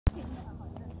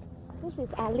This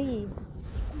is Ali.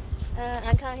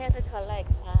 I'm come here to collect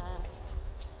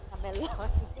melon.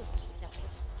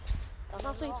 早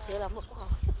上睡迟了，不好。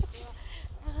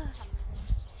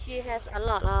She has a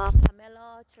lot of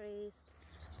pomelo trees.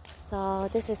 So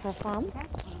this is her farm.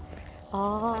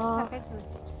 哦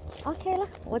 ，OK 了，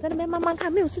我在那边慢慢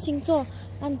看，没有事情做。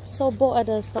I'm so bored at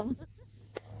the storm.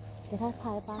 给他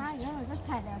采吧。他以后我就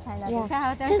采了。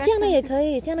像这样的也可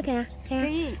以，这样的可以啊，可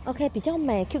以。OK， 比较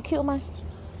美 ，QQ 吗？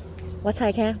我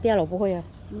采看，不要了，我不会啊。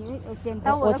你剪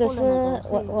刀我只是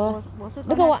我，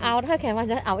如果我熬，它可以吗？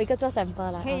就熬一个做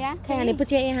sample 了。可以啊，可以啊，你不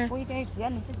介意哈？不介意，只要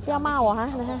你自己。不要骂我哈，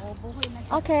我不会那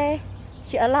个。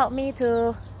OK，she allowed me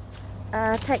to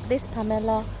take this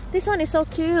pomelo. This one is so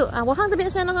cute 啊，我放这边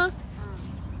先了哈。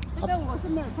这个我是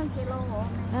没有称给了我。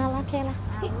啊 ，OK 了。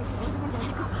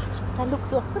在录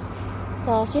做。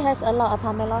So she has a lot of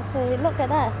pomelo tree. Look at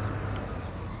that.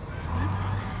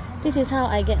 This is how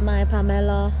I get my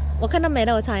pomelo. 我看到没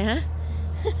了，我采哈。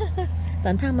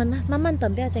等他们呢，慢慢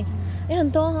等，不要紧。有很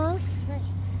多哈。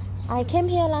I came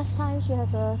here last time. She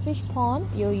has a fish pond,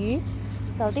 有鱼。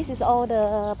So this is all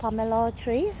the pomelo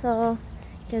tree. So you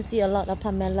can see a lot of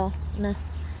pomelo. 那，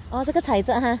哦，这个采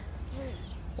着哈。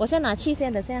我先拿去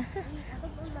先，等下。有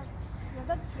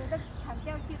的砍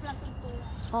掉去不然更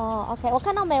多。哦 ，OK， 我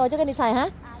看到没，我就给你采哈。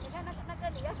啊，你看那个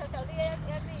你要小小的要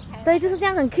自己采。对，就是这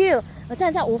样很 cute。我这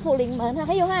样叫五福临门哈，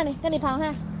还有哈，你跟你跑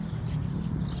哈。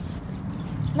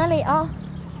哪里哦？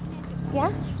呀？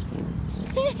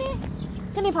嘿嘿，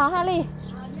跟你跑哈利。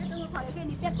你要跟我跑也可以，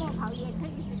你不要跟我跑也可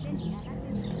以，随便你啊。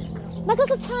那个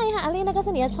是菜哈，阿丽，那个是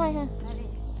你的菜哈。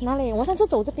哪里？我上次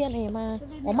走这边而已嘛。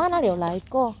我妈那里有来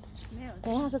过。没有。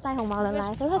等一下是带红毛人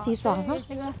来，可是几爽哈。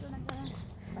这个是那个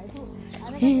白兔。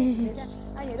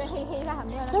有的黑黑的还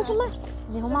没有。这是什么？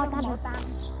你红毛蛋吗？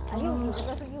柚子，这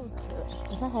个是柚子。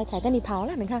我上才跟你跑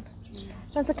了，你看。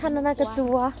上次看到那个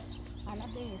猪啊。那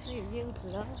边也是有柚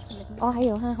子哦。哦，还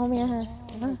有哈，后面哈。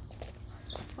嗯。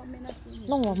后面那边。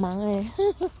弄我忙哎。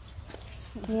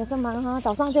你也是忙哈，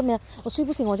早上就没有，我睡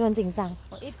不醒，我就很紧张。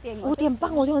我5点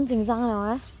半我就很紧张了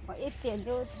啊。我1点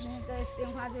就那个电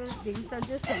话就铃声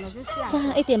就响了就下。是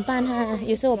啊，1点半哈，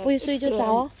有时候我不会睡就着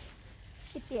哦。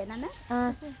1点了呢？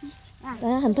啊。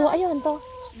很多，哎呦很多。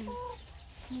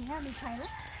你要你采了。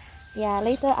Yeah,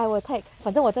 later I will take.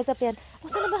 反正我在这边，我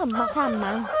在那边很忙，他很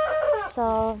忙。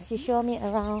So she show me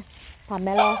around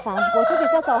pomelo farm. 我自己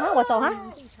就走哈，我走哈。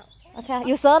OK，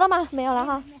 有蛇的吗？没有了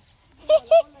哈。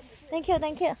Thank you,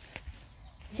 thank you.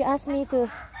 She asked me to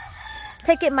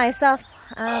take it myself.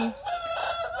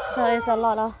 So it's a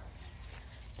lot of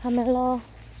pomelo.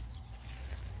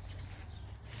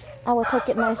 I will take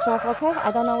it myself, okay?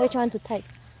 I don't know which one to take.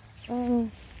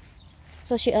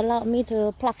 So she allowed me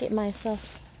to pluck it myself.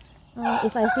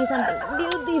 If I see something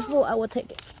beautiful, I will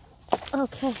take it.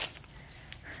 Okay.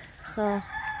 So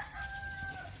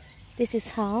this is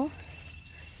how.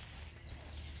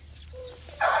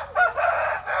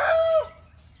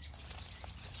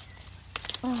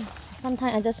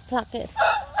 Sometimes I just pluck it.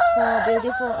 So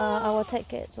beautiful. I will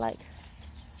take it. Like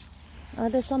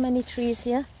there's so many trees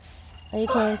here. You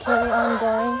can carry on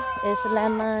going. It's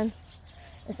lemon.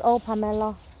 It's all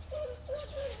pomelo.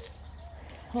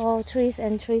 Oh, trees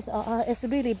and trees. It's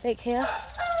really big here.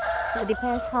 So it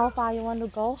depends how far you want to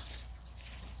go.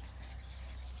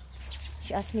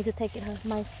 She asked me to take it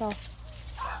myself.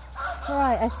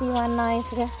 Alright, I see one nice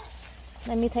here.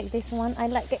 Let me take this one. I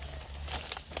like it.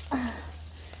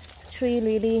 Tree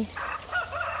really.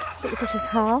 This is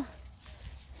how.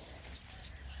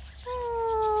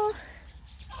 Oh.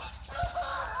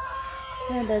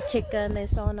 And the chicken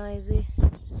is so noisy.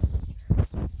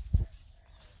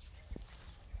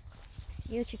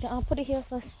 You chicken, I'll put it here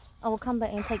first. I will come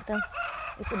back and take them.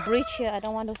 It's a bridge here. I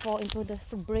don't want to fall into the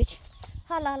bridge.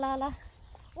 Ha la la la.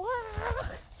 Wow.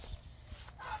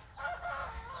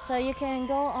 So you can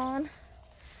go on.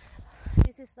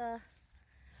 This is the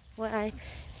where I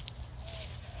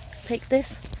take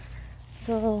this.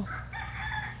 So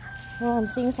I'm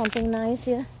seeing something nice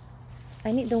here.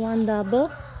 I need the one double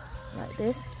like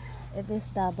this. It is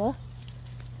double.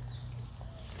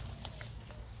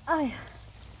 Oh,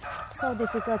 so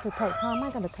difficult to take. How am I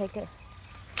going to take it?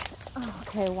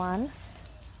 Okay, one.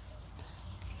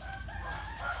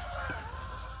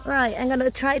 Right, I'm going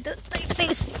to try to take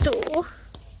these two.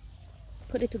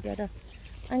 Put it together.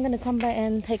 I'm going to come back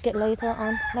and take it later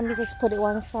on. Let me just put it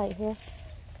one side here.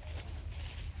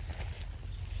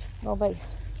 Oh, wait.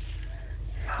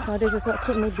 So this is what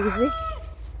keeps me busy.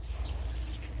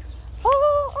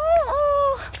 Oh.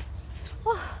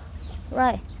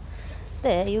 Right.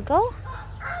 There you go.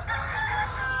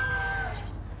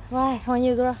 Right, when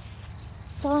you grow.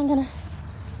 So I'm gonna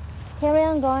carry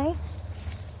on going.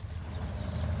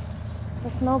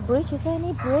 There's no bridge. Is there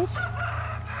any bridge?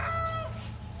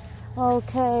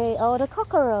 Okay. Oh, the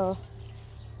cockerel.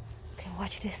 Okay,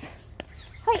 watch this.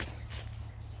 Hi.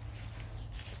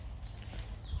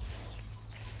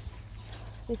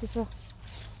 This is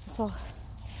so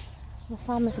the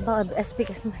farm is about as big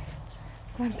as my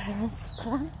grandparents'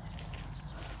 farm.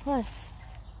 What?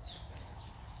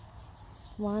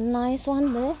 One nice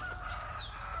one there.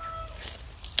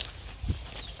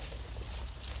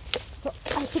 So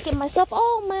I pick it myself.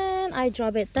 Oh man, I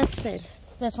drop it. That's it.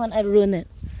 That's when I ruin it.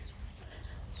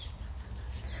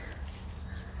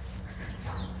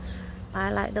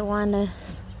 I like the one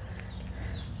that's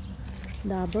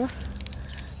double.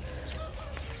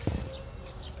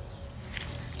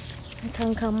 They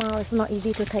can't come out. It's not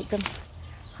easy to take them.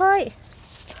 Hi.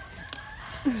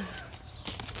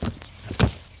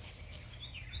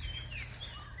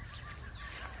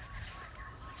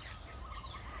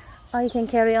 Oh, you can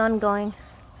carry on going.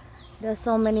 There's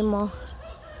so many more.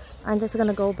 I'm just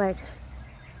gonna go back.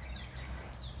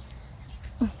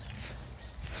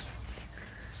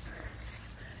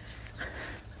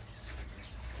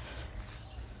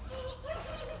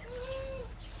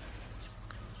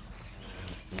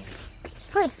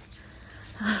 Hi.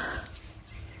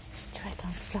 Try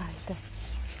outside.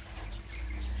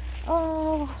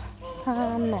 Oh,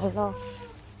 mellow.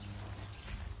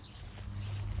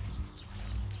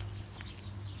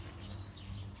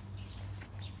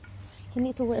 He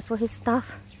needs to wait for his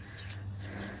staff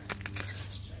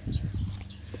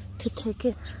to take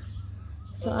it,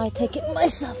 so I take it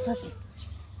myself first.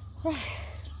 Right.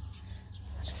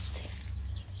 Let's see.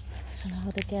 I don't know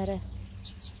how to get it.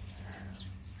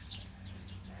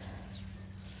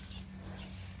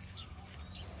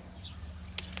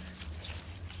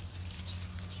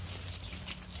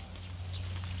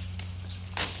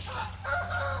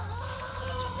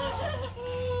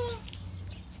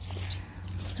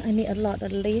 I need a lot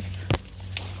of leaves.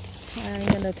 I'm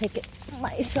gonna take it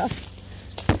myself.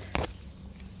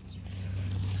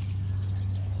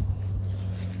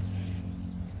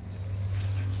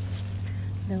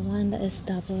 The one that is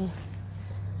double.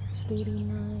 It's really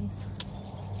nice.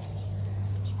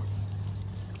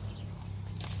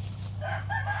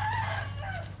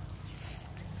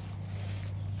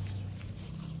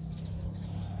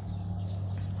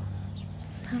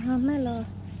 Pomelo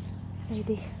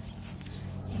lady.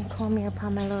 You can call me a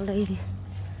pomelo lady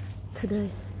today.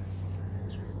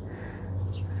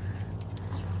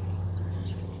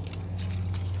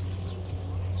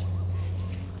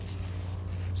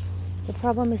 The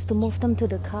problem is to move them to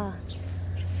the car.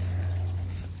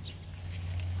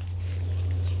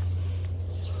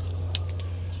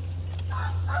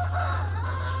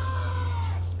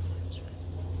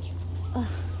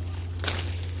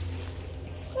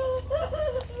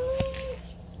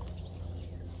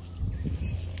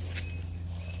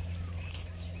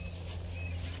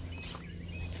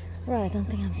 Right, I don't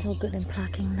think I'm so good in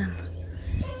plucking them.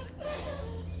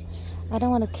 I don't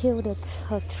want to kill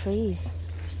her trees.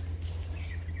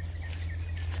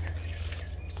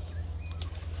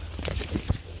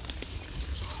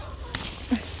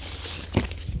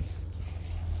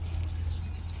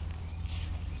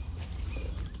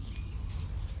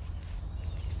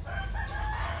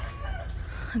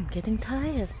 I'm getting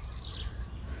tired.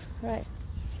 Right.